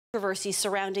Controversy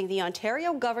surrounding the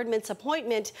Ontario government's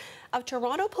appointment of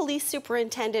Toronto Police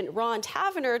Superintendent Ron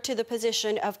Taverner to the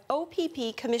position of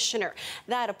OPP Commissioner.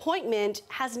 That appointment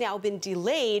has now been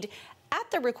delayed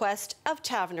at the request of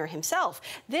Taverner himself.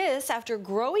 This after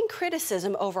growing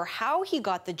criticism over how he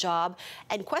got the job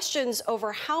and questions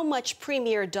over how much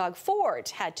Premier Doug Ford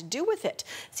had to do with it.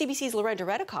 CBC's Lorenda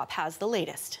Redekop has the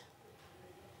latest.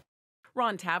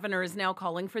 Ron Taverner is now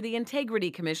calling for the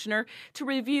Integrity Commissioner to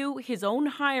review his own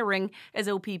hiring as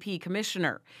OPP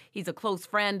Commissioner. He's a close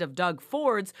friend of Doug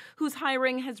Ford's, whose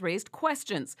hiring has raised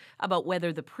questions about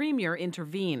whether the Premier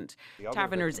intervened.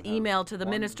 Taverner's email to the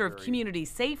Minister of Community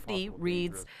Safety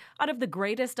reads, "Out of the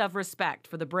greatest of respect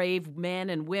for the brave men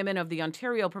and women of the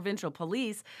Ontario Provincial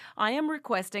Police, I am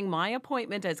requesting my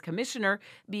appointment as Commissioner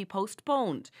be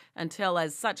postponed until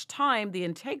as such time the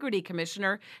Integrity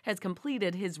Commissioner has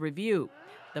completed his review."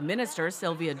 The minister,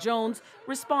 Sylvia Jones,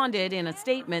 responded in a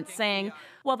statement saying,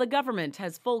 "While the government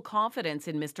has full confidence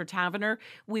in Mr. Taverner,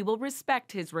 we will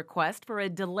respect his request for a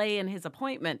delay in his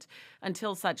appointment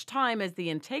until such time as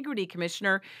the Integrity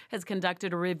Commissioner has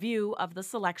conducted a review of the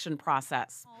selection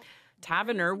process."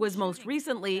 Taverner was most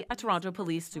recently a Toronto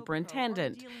Police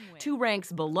Superintendent, 2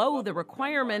 ranks below the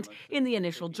requirement in the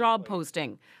initial job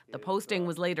posting. The posting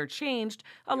was later changed,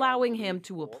 allowing him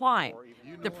to apply.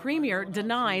 The Premier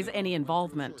denies any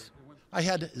involvement. I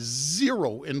had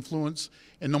zero influence,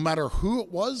 and no matter who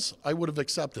it was, I would have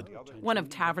accepted. One of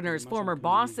Taverner's former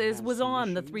bosses was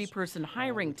on the 3-person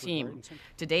hiring team.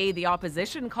 Today, the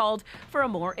opposition called for a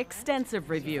more extensive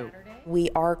review. We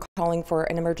are calling for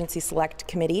an emergency select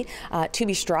committee to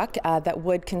be struck that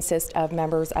would consist of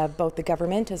members of both the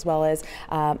government as well as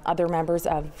other members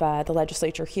of the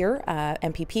legislature here,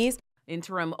 MPPs.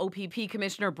 Interim OPP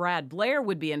Commissioner Brad Blair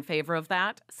would be in favor of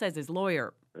that, says his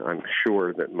lawyer. I'm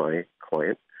sure that my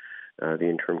client, the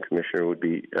interim commissioner, would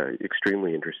be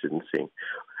extremely interested in seeing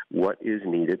what is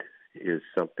needed is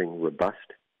something robust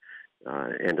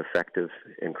and effective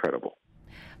and credible.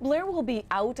 Blair will be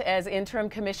out as interim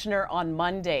commissioner on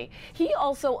Monday. He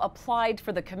also applied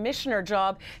for the commissioner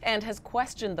job and has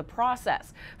questioned the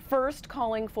process. First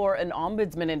calling for an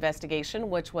ombudsman investigation,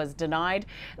 which was denied,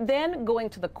 then going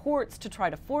to the courts to try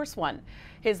to force one.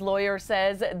 His lawyer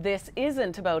says this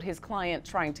isn't about his client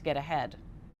trying to get ahead.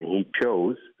 He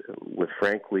chose, with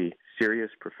frankly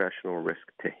serious professional risk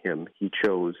to him, he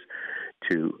chose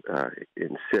to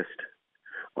insist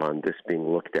on this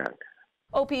being looked at.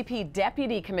 OPP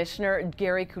Deputy Commissioner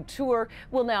Gary Couture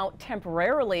will now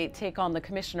temporarily take on the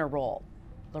commissioner role.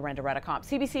 Lorenda Redekop,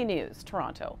 CBC News,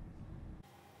 Toronto.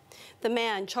 The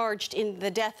man charged in the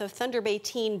death of Thunder Bay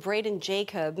teen Braden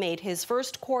Jacob made his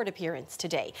first court appearance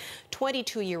today.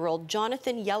 22-year-old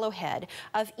Jonathan Yellowhead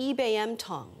of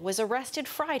Ibayamtong was arrested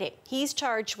Friday. He's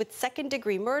charged with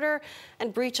second-degree murder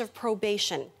and breach of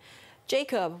probation.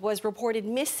 Jacob was reported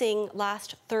missing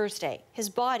last Thursday. His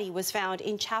body was found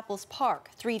in Chapels Park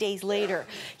 3 days later.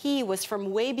 He was from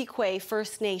Waibiquay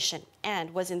First Nation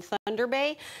and was in Thunder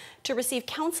Bay to receive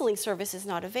counseling services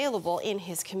not available in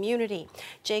his community.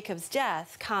 Jacob's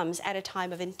death comes at a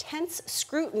time of intense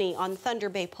scrutiny on Thunder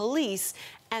Bay police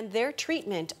and their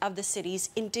treatment of the city's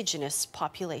Indigenous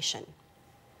population.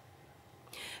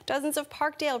 Dozens of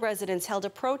Parkdale residents held a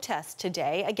protest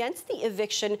today against the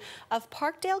eviction of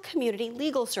Parkdale Community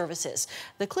Legal Services.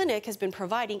 The clinic has been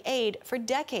providing aid for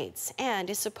decades and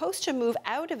is supposed to move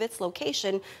out of its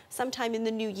location sometime in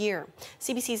the new year.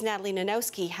 CBC's Natalie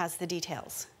Nanowski has the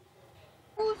details.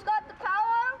 Who's got the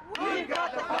power? We've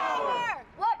got the power!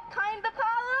 What kind of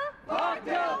power?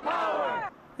 Parkdale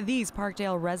power! These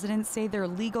Parkdale residents say their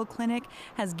legal clinic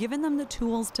has given them the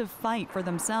tools to fight for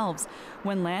themselves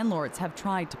when landlords have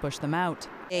tried to push them out.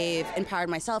 They've empowered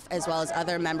myself as well as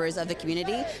other members of the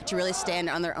community to really stand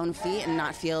on their own feet and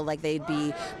not feel like they'd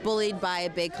be bullied by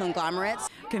big conglomerates.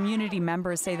 Community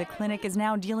members say the clinic is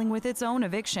now dealing with its own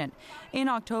eviction. In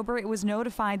October, it was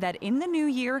notified that in the new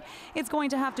year, it's going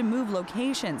to have to move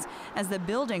locations as the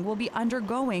building will be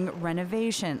undergoing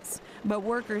renovations. But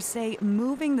workers say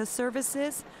moving the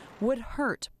services would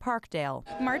hurt Parkdale.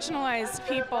 Marginalized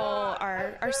people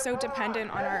are so dependent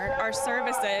on our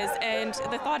services, and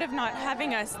the thought of not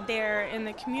having us there in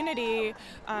the community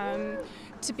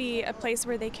to be a place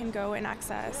where they can go and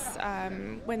access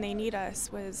when they need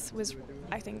us was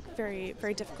I think, very,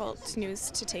 very difficult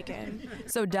news to take in.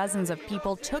 So dozens of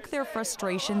people took their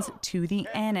frustrations to the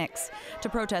annex to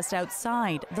protest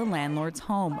outside the landlord's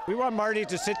home. We want Marty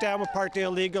to sit down with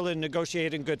Parkdale Legal and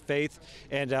negotiate in good faith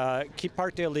and keep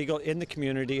Parkdale Legal illegal in the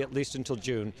community at least until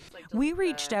June. We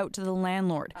reached out to the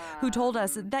landlord, who told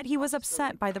us that he was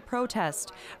upset by the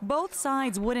protest. Both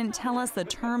sides wouldn't tell us the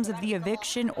terms of the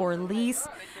eviction or lease,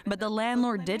 but the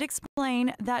landlord did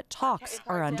explain that talks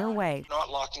are underway. Not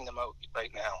locking them out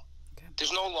right now.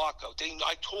 There's no lockout.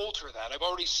 I told her that. I've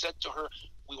already said to her,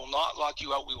 we will not lock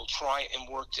you out. We will try and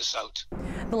work this out.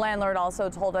 The landlord also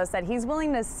told us that he's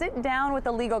willing to sit down with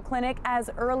the legal clinic as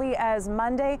early as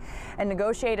Monday and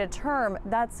negotiate a term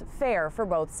that's fair for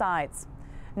both sides.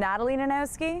 Natalie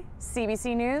Nanowski,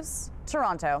 CBC News,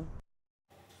 Toronto.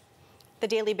 The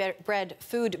Daily Bread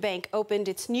Food Bank opened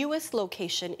its newest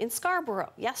location in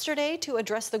Scarborough yesterday to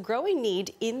address the growing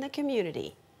need in the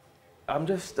community. I'm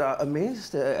just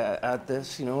amazed at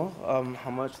this,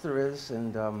 how much there is,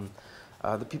 and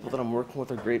the people that I'm working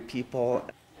with are great people.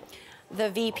 The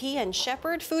VP and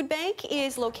Shepherd Food Bank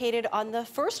is located on the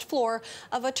first floor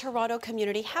of a Toronto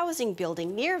community housing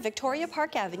building near Victoria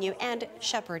Park Avenue and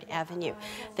Shepherd Avenue.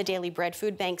 The Daily Bread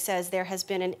Food Bank says there has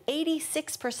been an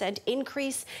 86%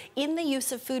 increase in the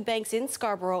use of food banks in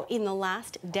Scarborough in the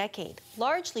last decade,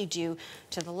 largely due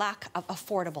to the lack of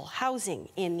affordable housing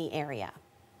in the area.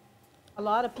 A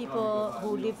lot of people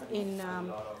who live in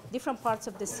different parts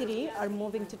of the city are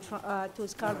moving to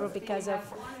Scarborough because of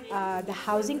the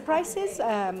housing prices,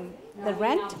 the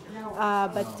rent.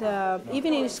 But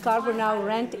even in Scarborough now,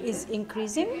 rent is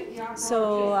increasing.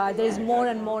 So there is more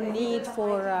and more need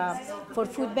for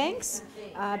food banks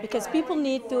because people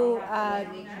need to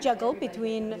juggle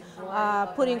between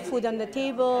putting food on the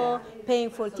table, paying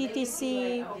for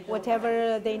TTC,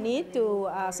 whatever they need to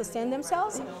sustain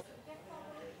themselves.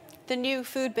 The new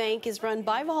food bank is run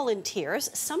by volunteers,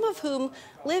 some of whom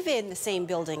live in the same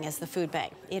building as the food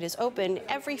bank. It is open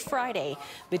every Friday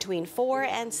between 4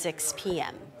 and 6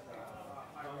 p.m.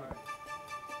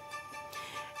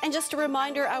 And just a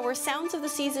reminder, our Sounds of the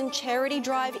Season charity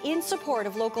drive in support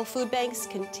of local food banks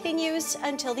continues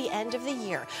until the end of the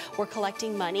year. We're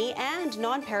collecting money and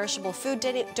non-perishable food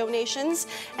donations,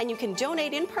 and you can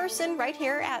donate in person right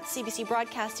here at CBC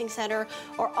Broadcasting Centre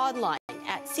or online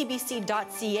at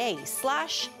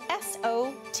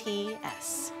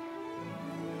cbc.ca/SOTS.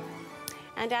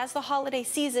 And as the holiday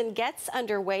season gets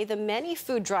underway, the many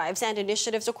food drives and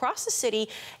initiatives across the city,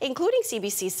 including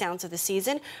CBC's Sounds of the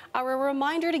Season, are a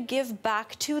reminder to give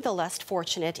back to the less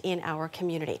fortunate in our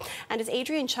community. And as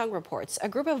Adrian Chung reports, a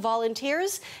group of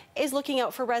volunteers is looking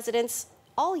out for residents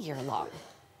all year long.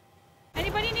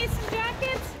 Anybody need some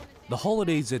jackets? The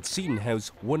holidays at Seton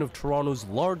House, one of Toronto's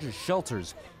largest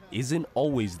shelters, isn't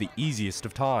always the easiest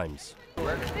of times.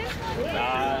 But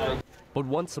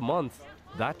once a month,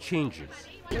 that changes.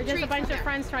 We're just a bunch of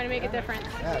friends trying to make a difference.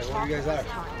 Yeah, well, you guys are.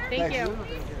 Thank you.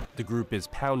 The group is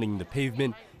pounding the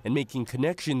pavement and making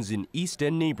connections in East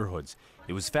End neighborhoods.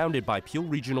 It was founded by Peel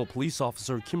Regional Police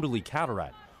Officer Kimberly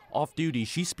Catterat. Off duty,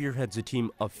 she spearheads a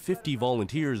team of 50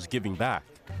 volunteers giving back.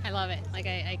 I love it. I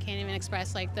can't even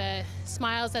express the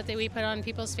smiles that we put on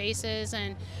people's faces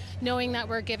and knowing that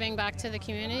we're giving back to the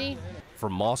community.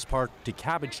 From Moss Park to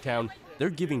Cabbagetown, they're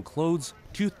giving clothes,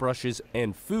 toothbrushes,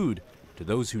 and food to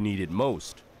those who need it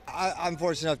most. I'm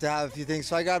fortunate enough to have a few things,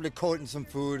 so I grabbed a coat and some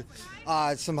food,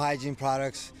 some hygiene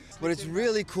products. But it's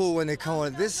really cool when they come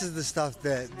in. This is the stuff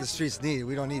that the streets need.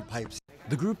 We don't need pipes.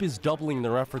 The group is doubling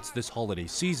their efforts this holiday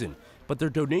season, but their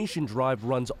donation drive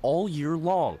runs all year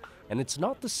long, and it's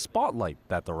not the spotlight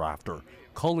that they're after,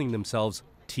 calling themselves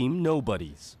Team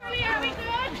Nobodies.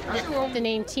 The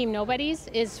name Team Nobodies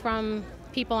is from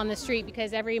people on the street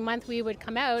because every month we would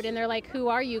come out and they're like, who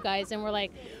are you guys? And we're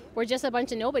like, we're just a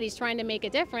bunch of nobodies trying to make a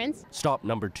difference. Stop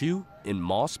number 2 in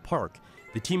Moss Park.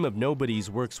 The Team of Nobodies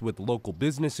works with local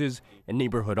businesses and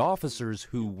neighborhood officers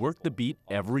who work the beat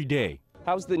every day.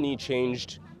 How's the need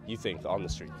changed, you think, on the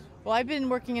streets? Well, I've been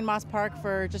working in Moss Park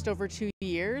for just over 2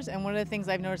 years, and one of the things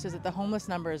I've noticed is that the homeless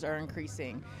numbers are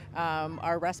increasing.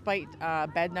 Our respite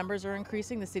bed numbers are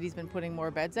increasing. The city's been putting more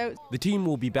beds out. The team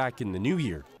will be back in the new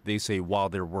year. They say while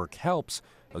their work helps,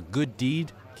 a good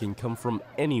deed can come from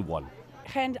anyone.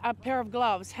 Hand a pair of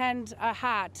gloves, hand a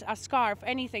hat, a scarf,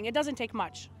 anything. It doesn't take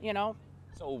much,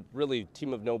 So really,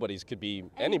 Team of Nobodies could be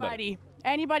anybody.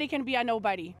 Anybody can be a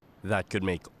nobody. That could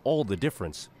make all the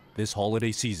difference this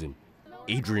holiday season.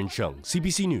 Adrian Chung,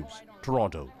 CBC News,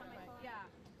 Toronto.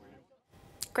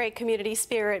 Great community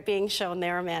spirit being shown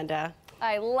there, Amanda.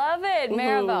 I love it,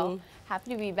 Maribel.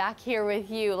 Happy to be back here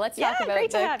with you. Let's Yeah, talk about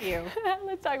great to have you.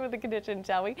 Let's talk about the conditions,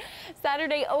 shall we?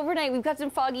 Saturday overnight, we've got some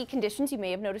foggy conditions. You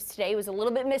may have noticed today it was a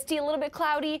little bit misty, a little bit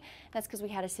cloudy. That's because we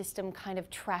had a system kind of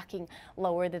tracking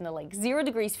lower than the lake. 0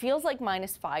 degrees, feels like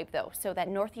 -5 though. So that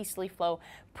northeasterly flow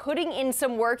putting in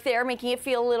some work there, making it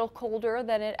feel a little colder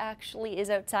than it actually is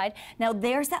outside. Now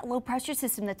there's that low pressure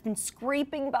system that's been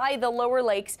scraping by the lower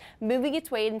lakes, moving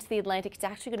its way into the Atlantic. It's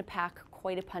actually going to pack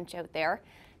quite a punch out there.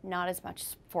 Not as much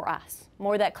for us.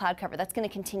 More of that cloud cover. That's going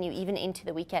to continue even into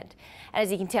the weekend. And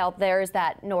as you can tell, there's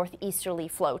that northeasterly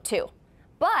flow too.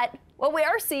 But what we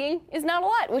are seeing is not a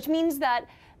lot, which means that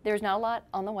there's not a lot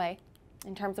on the way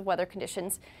in terms of weather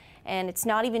conditions. And it's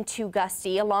not even too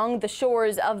gusty. Along the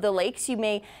shores of the lakes, you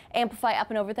may amplify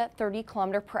up and over that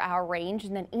 30-kilometer-per-hour range.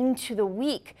 And then into the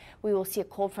week, we will see a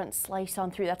cold front slice on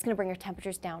through. That's going to bring our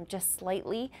temperatures down just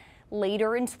slightly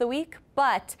later into the week,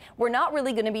 but we're not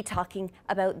really going to be talking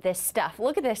about this stuff.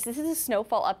 Look at this. This is a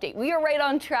snowfall update. We are right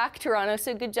on track, Toronto,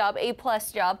 so good job, A+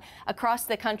 job across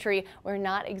the country. We're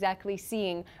not exactly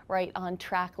seeing right on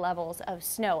track levels of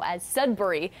snow as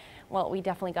Sudbury. Well, we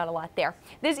definitely got a lot there.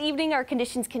 This evening, our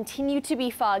conditions continue to be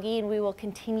foggy, and we will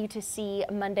continue to see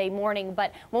Monday morning.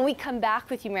 But when we come back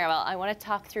with you, Maribel, I want to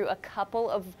talk through a couple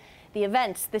of the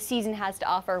events the season has to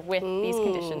offer with these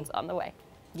conditions on the way.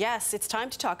 Yes, it's time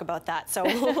to talk about that. So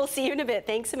we'll see you in a bit.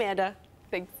 Thanks, Amanda.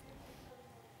 Thanks.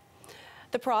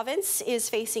 The province is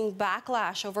facing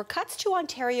backlash over cuts to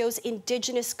Ontario's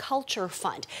Indigenous Culture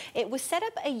Fund. It was set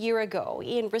up a year ago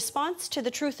in response to the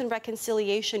Truth and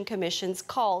Reconciliation Commission's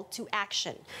call to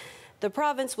action. The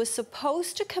province was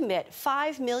supposed to commit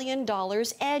 $5 million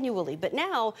annually, but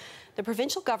now the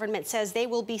provincial government says they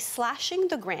will be slashing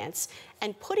the grants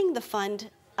and putting the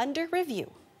fund under review.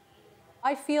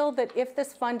 I feel that if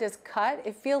this fund is cut,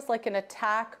 it feels like an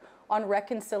attack on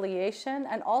reconciliation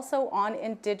and also on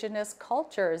Indigenous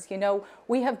cultures. You know,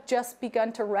 we have just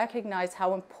begun to recognize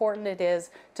how important it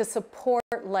is to support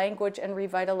language and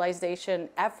revitalization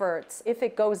efforts. If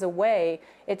it goes away,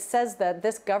 it says that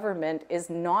this government is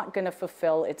not going to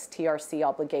fulfill its TRC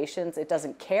obligations. It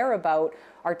doesn't care about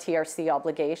our TRC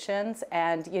obligations.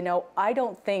 And, you know, I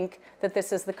don't think that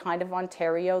this is the kind of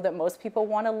Ontario that most people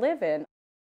want to live in.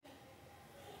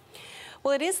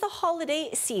 Well, it is the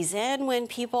holiday season when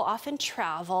people often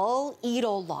travel, eat a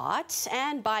lot,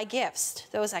 and buy gifts.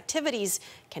 Those activities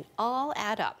can all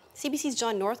add up. CBC's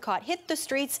John Northcott hit the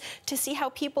streets to see how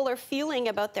people are feeling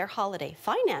about their holiday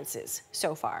finances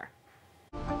so far.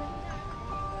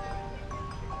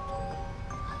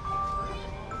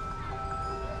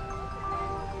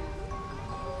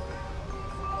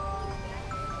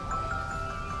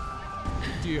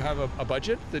 Do you have a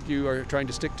budget that you are trying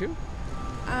to stick to?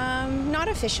 Not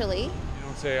officially. You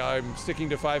don't say I'm sticking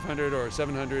to 500 or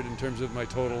 700 in terms of my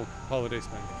total holiday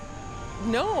spend.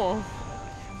 No.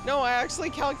 No, I actually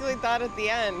calculate that at the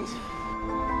end.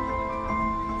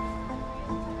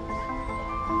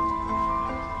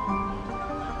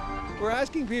 We're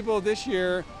asking people this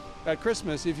year at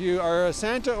Christmas if you are a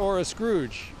Santa or a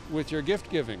Scrooge with your gift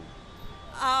giving.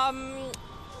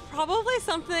 Probably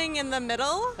something in the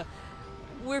middle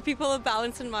where people have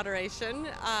balance and moderation.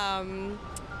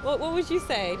 What would you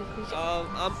say?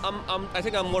 I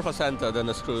think I'm more of a Santa than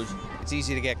a Scrooge. It's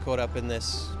easy to get caught up in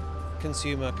this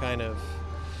consumer kind of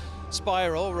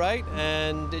spiral, right?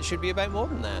 And it should be about more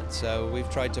than that. So we've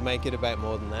tried to make it about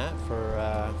more than that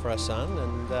for our son,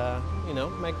 and you know,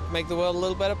 make the world a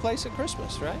little better place at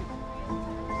Christmas, right?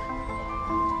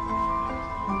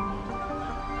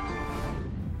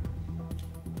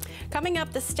 Coming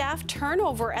up, the staff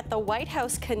turnover at the White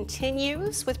House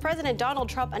continues, with President Donald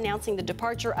Trump announcing the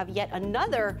departure of yet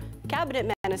another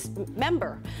cabinet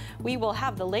member. We will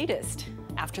have the latest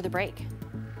after the break.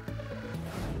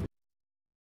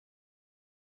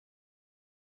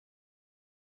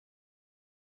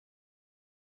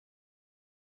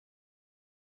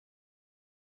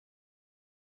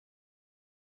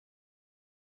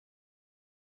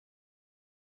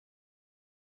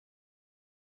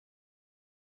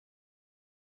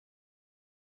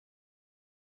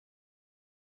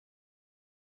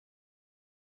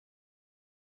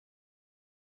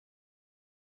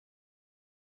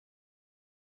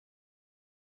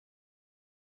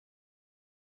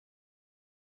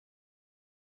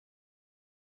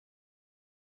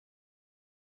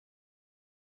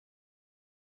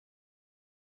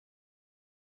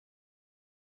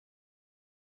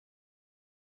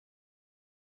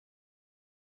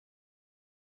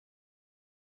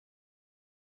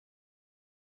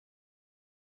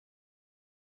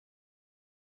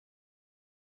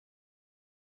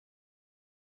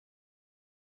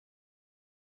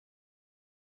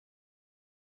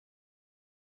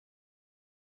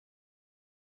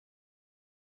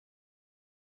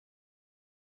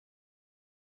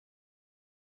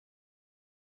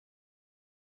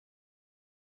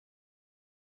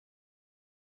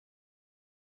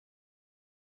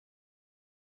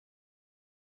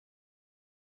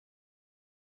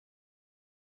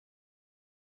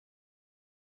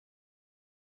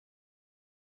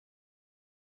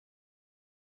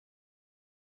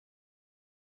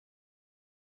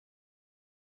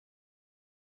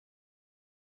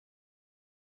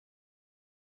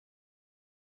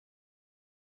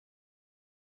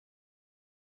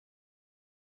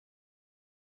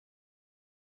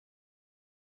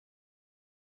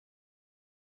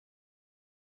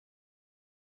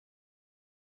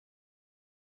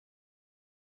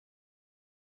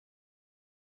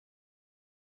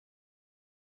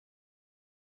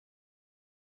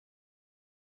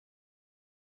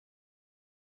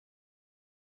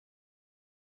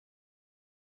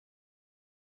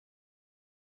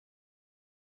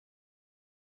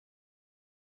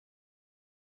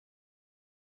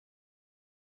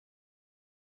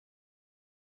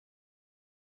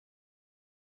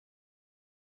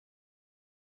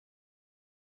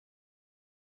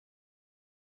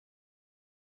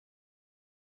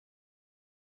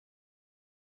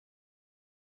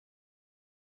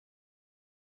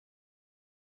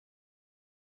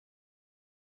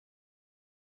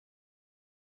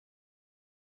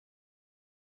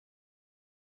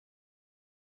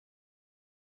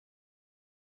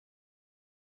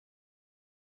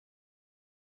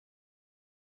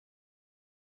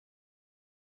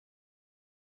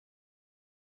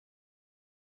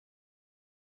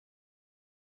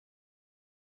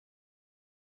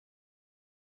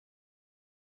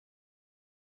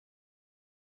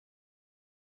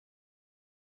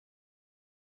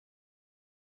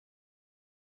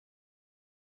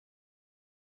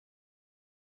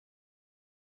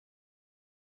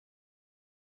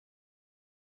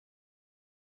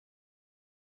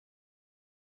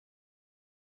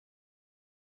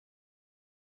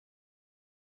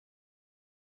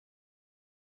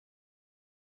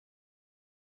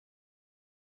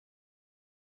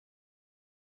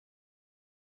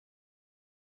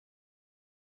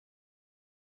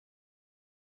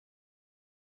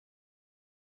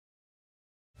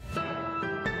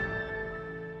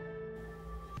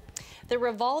 The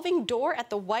revolving door at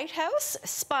the White House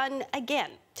spun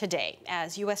again today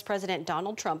as U.S. President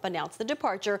Donald Trump announced the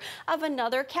departure of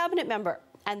another cabinet member.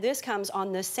 And this comes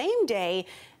on the same day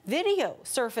video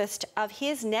surfaced of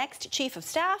his next chief of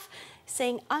staff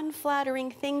saying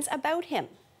unflattering things about him.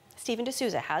 Stephen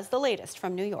D'Souza has the latest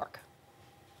from New York.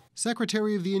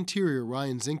 Secretary of the Interior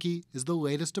Ryan Zinke is the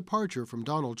latest departure from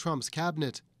Donald Trump's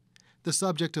cabinet. The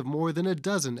subject of more than a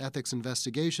dozen ethics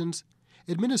investigations,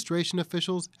 administration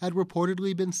officials had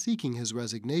reportedly been seeking his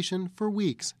resignation for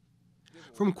weeks.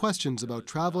 From questions about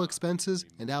travel expenses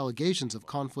and allegations of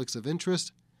conflicts of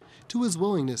interest, to his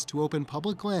willingness to open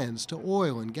public lands to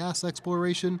oil and gas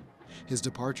exploration, his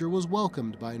departure was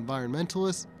welcomed by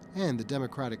environmentalists and the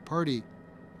Democratic Party.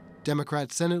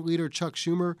 Democrat Senate Leader Chuck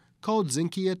Schumer called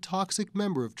Zinke a toxic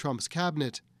member of Trump's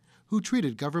cabinet, who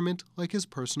treated government like his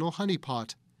personal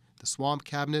honeypot. The swamp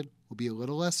cabinet will be a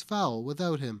little less foul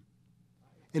without him.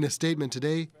 In a statement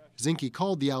today, Zinke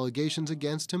called the allegations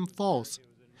against him false.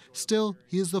 Still,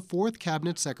 he is the fourth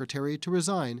cabinet secretary to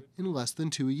resign in less than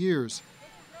 2 years.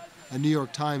 A New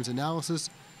York Times analysis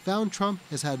found Trump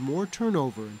has had more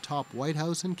turnover in top White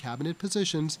House and cabinet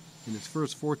positions in his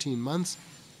first 14 months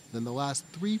than the last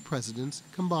 3 presidents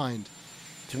combined.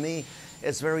 To me,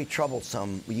 it's very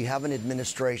troublesome. You have an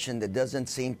administration that doesn't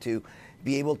seem to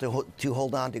be able to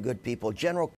hold on to good people.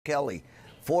 General Kelly,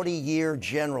 40-year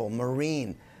general,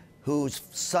 Marine, whose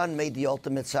son made the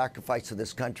ultimate sacrifice to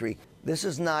this country. This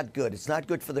is not good. It's not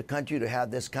good for the country to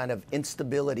have this kind of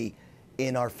instability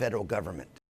in our federal government.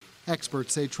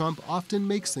 Experts say Trump often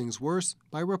makes things worse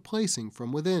by replacing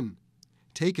from within.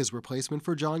 Take his replacement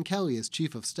for John Kelly as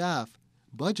chief of staff,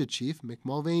 Budget Chief Mick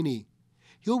Mulvaney.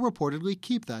 He'll reportedly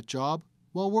keep that job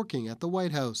while working at the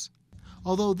White House,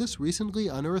 although this recently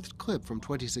unearthed clip from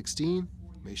 2016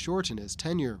 may shorten his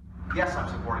tenure. Yes, I'm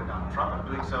supporting Donald Trump.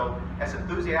 I'm doing so as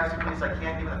enthusiastically as I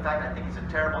can, given the fact I think he's a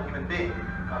terrible human being.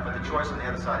 But the choice on the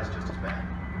other side is just as bad.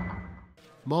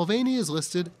 Mulvaney is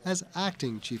listed as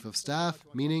acting chief of staff,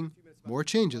 meaning more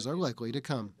changes are likely to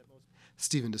come.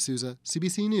 Stephen D'Souza,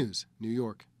 CBC News, New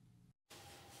York.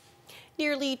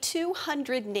 Nearly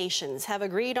 200 nations have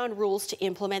agreed on rules to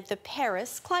implement the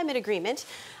Paris Climate Agreement.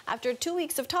 After 2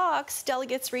 weeks of talks,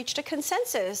 delegates reached a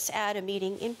consensus at a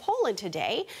meeting in Poland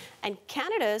today, and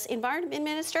Canada's Environment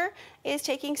Minister is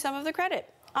taking some of the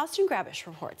credit. Austin Grabish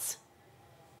reports.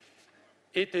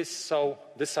 It is so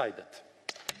decided.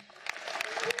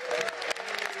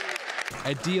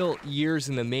 A deal years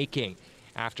in the making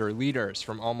after leaders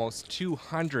from almost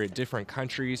 200 different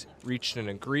countries reached an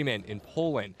agreement in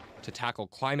Poland to tackle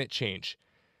climate change.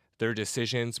 Their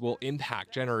decisions will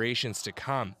impact generations to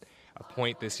come, a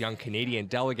point this young Canadian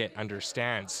delegate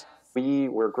understands.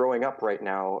 We're growing up right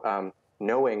now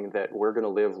knowing that we're going to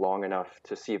live long enough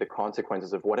to see the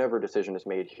consequences of whatever decision is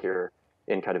made here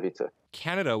in Katowice.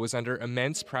 Canada was under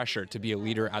immense pressure to be a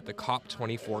leader at the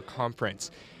COP24 conference.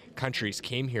 Countries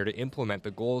came here to implement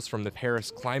the goals from the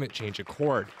Paris Climate Change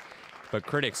Accord. But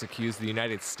critics accuse the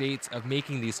United States of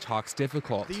making these talks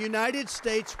difficult. The United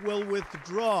States will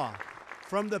withdraw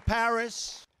from the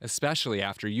Paris, especially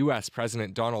after U.S.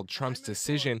 President Donald Trump's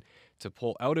decision to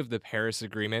pull out of the Paris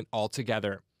Agreement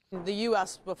altogether. The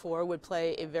U.S. before would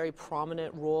play a very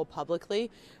prominent role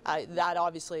publicly. That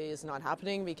obviously is not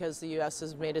happening because the U.S.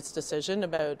 has made its decision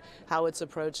about how it's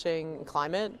approaching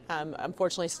climate,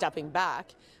 unfortunately stepping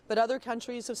back. But other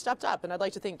countries have stepped up, and I'd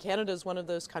like to think Canada is one of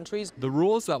those countries. The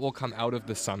rules that will come out of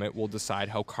the summit will decide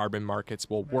how carbon markets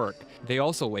will work. They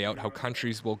also lay out how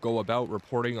countries will go about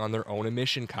reporting on their own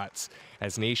emission cuts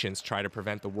as nations try to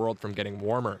prevent the world from getting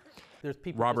warmer.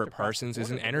 Robert Parsons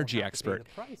is an energy expert.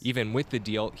 Even with the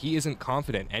deal, he isn't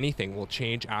confident anything will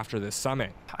change after this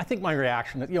summit. I think my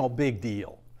reaction is, big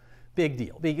deal. Big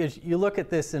deal. Because you look at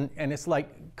this and it's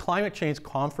like climate change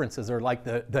conferences are like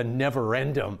the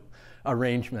never-ending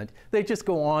arrangement. They just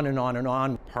go on and on and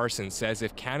on. Parsons says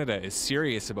if Canada is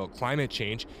serious about climate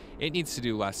change, it needs to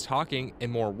do less talking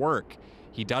and more work.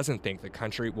 He doesn't think the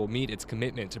country will meet its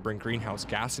commitment to bring greenhouse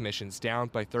gas emissions down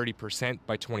by 30%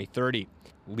 by 2030.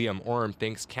 Liam Orm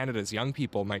thinks Canada's young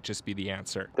people might just be the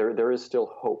answer. There is still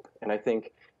hope, and I think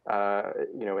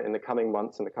in the coming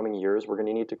months and the coming years, we're going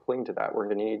to need to cling to that. We're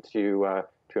going to need to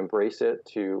embrace it,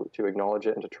 to acknowledge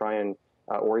it, and to try and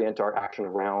orient our action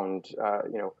around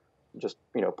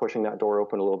pushing that door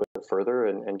open a little bit further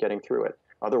and getting through it.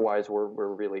 Otherwise, we're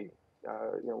really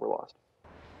we're lost.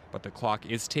 But the clock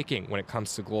is ticking when it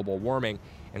comes to global warming,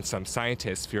 and some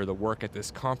scientists fear the work at this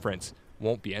conference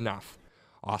won't be enough.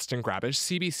 Austin Grabish,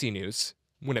 CBC News,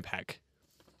 Winnipeg.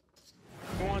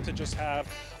 I want to just have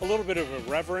a little bit of a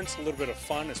reverence, a little bit of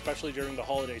fun, especially during the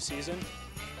holiday season.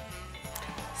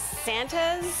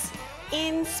 Santas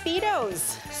in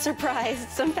Speedos surprised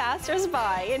some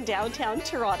passers-by in downtown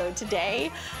Toronto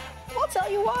today. I'll tell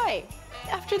you why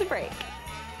after the break.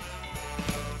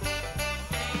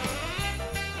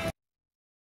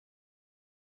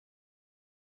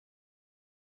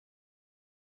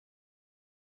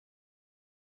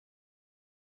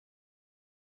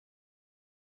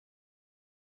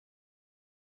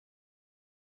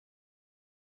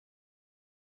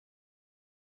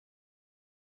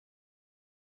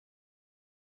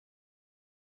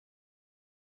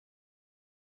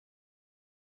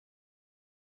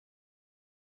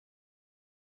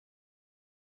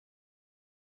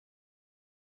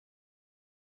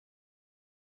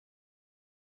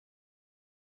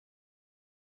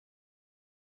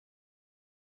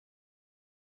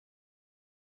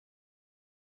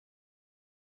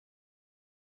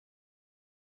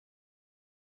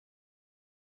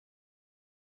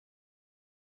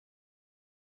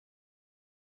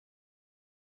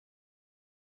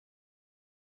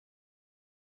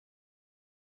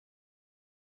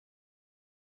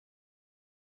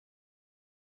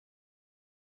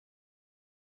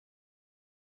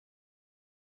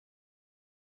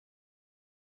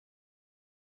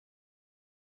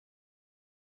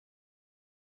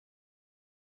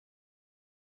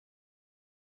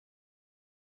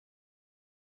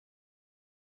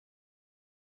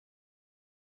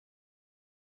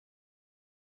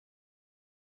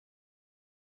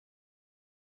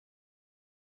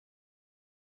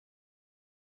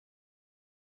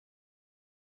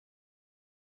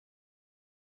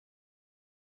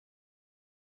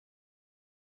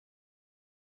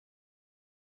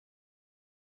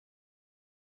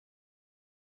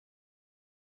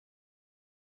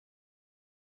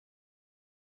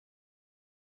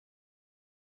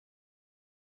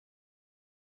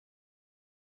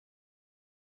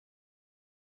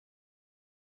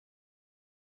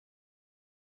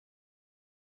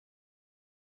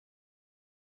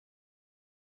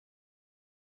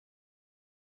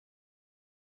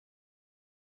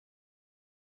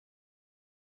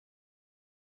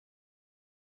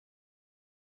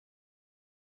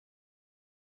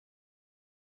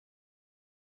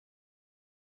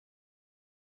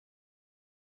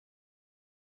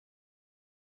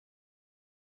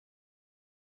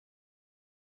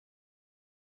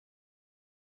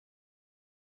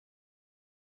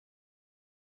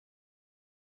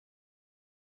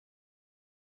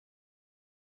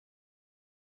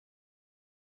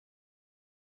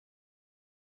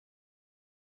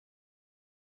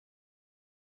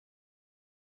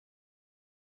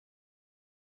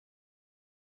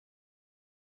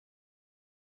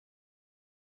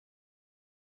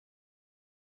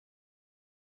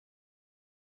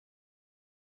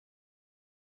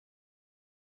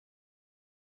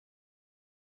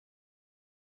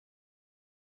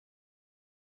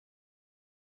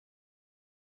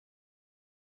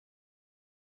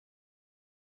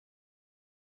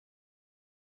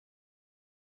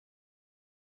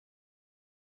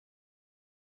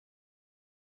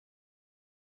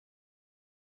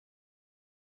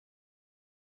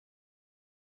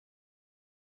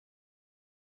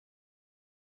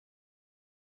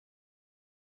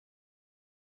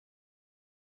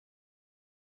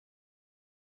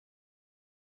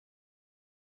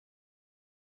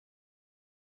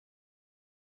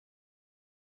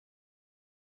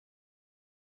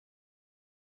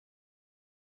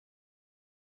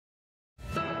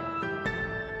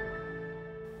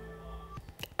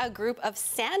 A group of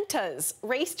Santas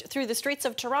raced through the streets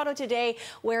of Toronto today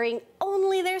wearing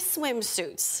only their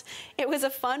swimsuits. It was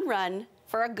a fun run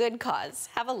for a good cause.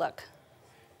 Have a look.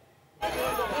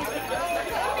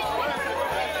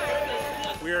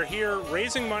 We are here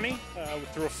raising money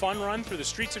through a fun run through the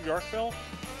streets of Yorkville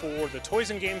for the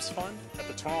Toys and Games Fund at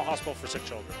the Toronto Hospital for Sick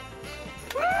Children.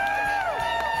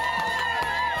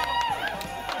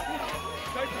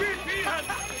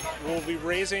 We'll be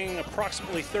raising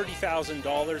approximately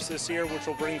 $30,000 this year, which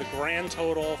will bring the grand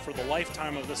total for the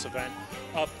lifetime of this event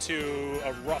up to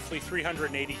roughly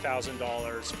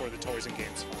 $380,000 for the Toys and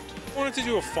Games Fund. I wanted to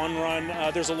do a fun run.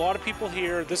 There's a lot of people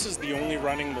here. This is the only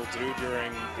running we'll do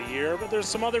during the year, but there's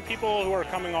some other people who are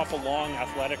coming off a long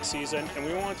athletic season, and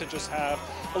we wanted to just have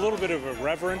a little bit of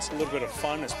irreverence, a little bit of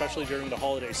fun, especially during the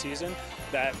holiday season,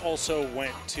 that also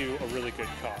went to a really good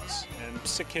cause. And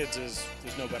sick kids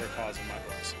there's no better cause in my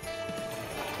books.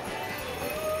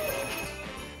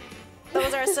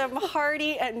 Those are some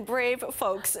hardy and brave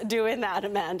folks doing that,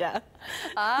 Amanda.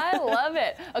 I love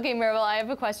it. Okay, Maribel, I have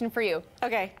a question for you.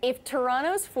 Okay. If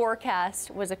Toronto's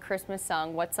forecast was a Christmas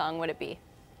song, what song would it be?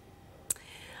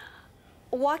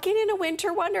 Walking in a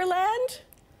Winter Wonderland?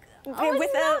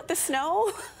 Without the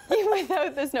snow?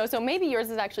 Without the snow. So maybe yours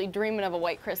is actually dreaming of a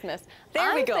white Christmas.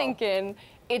 There we go. I'm thinking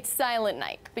it's Silent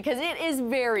Night because it is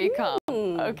very calm.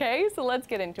 Okay, so let's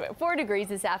get into it. 4 degrees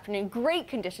this afternoon. Great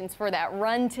conditions for that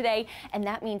run today. And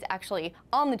that means actually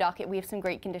on the docket, we have some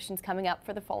great conditions coming up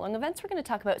for the following events we're going to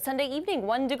talk about. Sunday evening,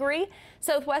 1 degree,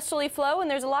 southwesterly flow,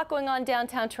 and there's a lot going on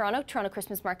downtown Toronto. Toronto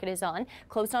Christmas Market is on.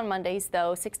 Closed on Mondays,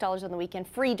 though, $6 on the weekend,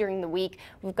 free during the week.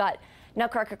 We've got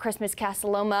Nutcracker Christmas, Casa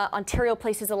Loma. Ontario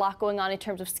places a lot going on in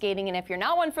terms of skating, and if you're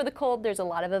not one for the cold, there's a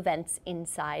lot of events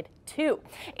inside too.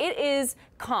 It is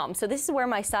calm, so this is where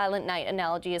my Silent Night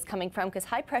analogy is coming from, because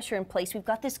high pressure in place. We've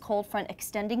got this cold front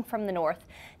extending from the north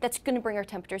that's going to bring our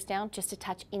temperatures down just a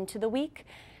touch into the week,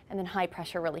 and then high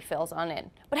pressure really fills on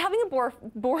in. But having a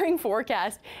boring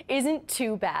forecast isn't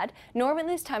too bad. Normally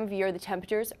this time of year, the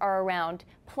temperatures are around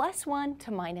 +1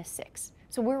 to -6.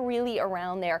 So we're really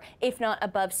around there, if not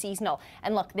above seasonal.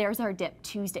 And look, there's our dip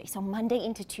Tuesday. So Monday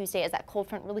into Tuesday as that cold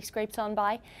front really scrapes on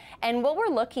by. And what we're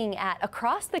looking at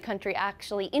across the country,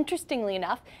 actually, interestingly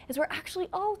enough, is we're actually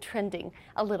all trending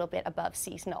a little bit above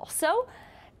seasonal. So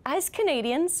as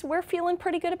Canadians, we're feeling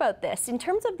pretty good about this. In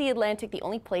terms of the Atlantic, the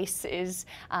only place is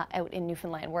out in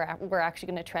Newfoundland where we're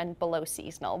actually going to trend below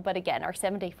seasonal. But again, our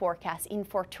 7-day forecast in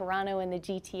for Toronto and the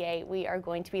GTA, we are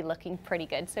going to be looking pretty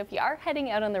good. So if you are heading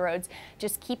out on the roads,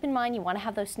 just keep in mind you want to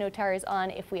have those snow tires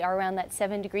on if we are around that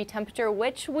 7-degree temperature,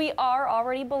 which we are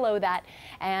already below that,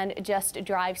 and just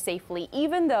drive safely,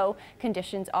 even though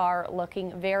conditions are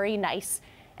looking very nice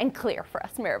and clear for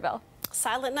us, Maribel.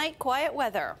 Silent night, quiet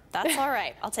weather. That's all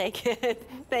right. I'll take it.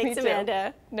 Thanks,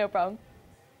 Amanda. No problem.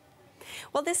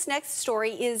 Well, this next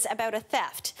story is about a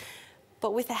theft,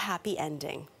 but with a happy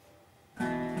ending.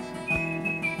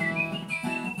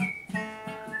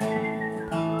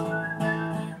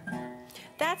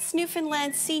 That's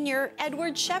Newfoundland senior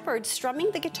Edward Shepherd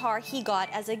strumming the guitar he got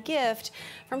as a gift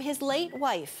from his late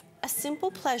wife, a simple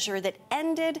pleasure that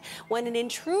ended when an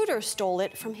intruder stole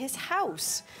it from his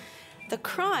house. The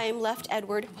crime left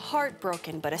Edward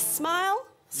heartbroken, but a smile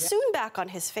soon back on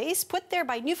his face, put there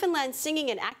by Newfoundland singing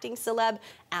and acting celeb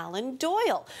Alan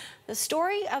Doyle. The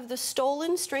story of the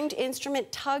stolen stringed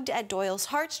instrument tugged at Doyle's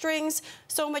heartstrings,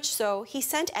 so much so he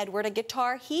sent Edward a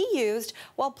guitar he used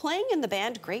while playing in the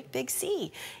band Great Big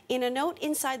Sea. In a note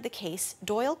inside the case,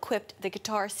 Doyle quipped the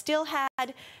guitar still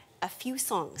had a few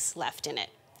songs left in it.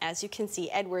 As you can see,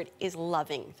 Edward is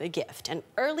loving the gift. An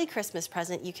early Christmas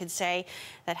present, you could say,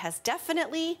 that has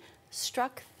definitely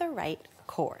struck the right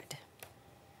chord.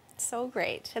 So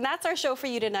great. And that's our show for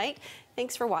you tonight.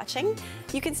 Thanks for watching.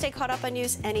 You can stay caught up on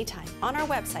news anytime on our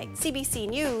website,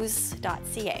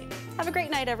 cbcnews.ca. Have a great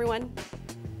night, everyone.